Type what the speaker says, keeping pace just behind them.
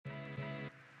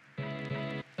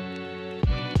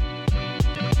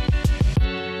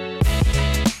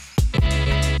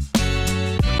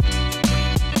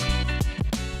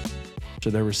So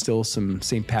there was still some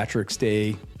St. Patrick's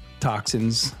Day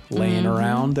toxins laying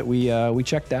around that we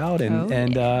checked out, and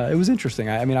it was interesting.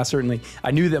 I mean,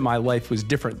 I knew that my life was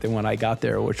different than when I got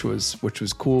there, which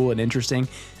was cool and interesting.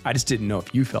 I just didn't know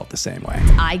if you felt the same way.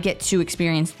 I get to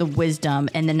experience the wisdom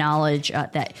and the knowledge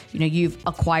that you've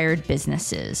acquired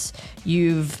businesses.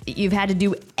 You've had to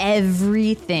do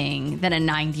everything that a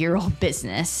 90-year-old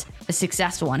business, a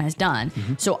successful one, has done.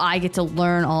 So I get to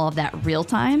learn all of that real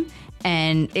time.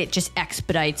 And it just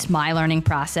expedites my learning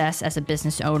process as a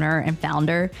business owner and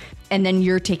founder. And then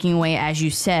you're taking away, as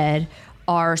you said,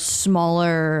 our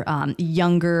smaller,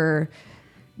 younger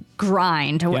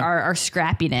grind, our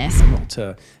scrappiness.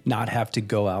 To not have to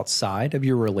go outside of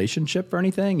your relationship for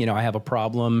anything. I have a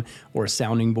problem or a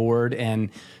sounding board, and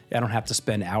I don't have to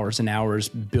spend hours and hours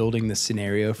building the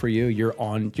scenario for you. You're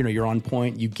on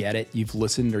point, you get it, you've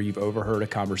listened or you've overheard a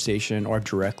conversation, or I've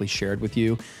directly shared with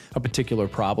you a particular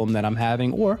problem that I'm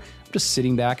having, or I'm just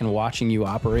sitting back and watching you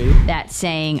operate. That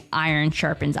saying, iron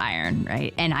sharpens iron,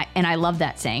 right? And I love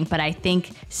that saying, but I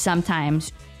think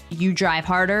sometimes you drive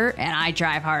harder and I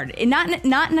drive hard. And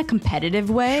not in a competitive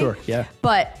way. Sure, yeah.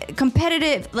 But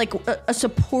competitive, like a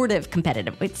supportive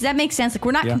competitive. Does that make sense? Like,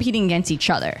 we're not competing against each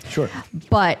other. Sure.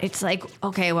 But it's like,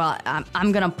 okay, well,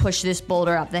 I'm going to push this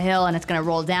boulder up the hill and it's going to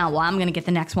roll down. Well, I'm going to get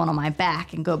the next one on my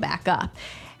back and go back up.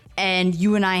 And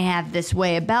you and I have this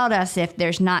way about us, if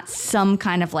there's not some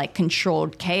kind of like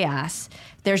controlled chaos,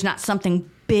 there's not something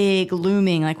big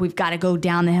looming, like we've got to go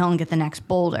down the hill and get the next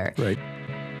boulder. Right.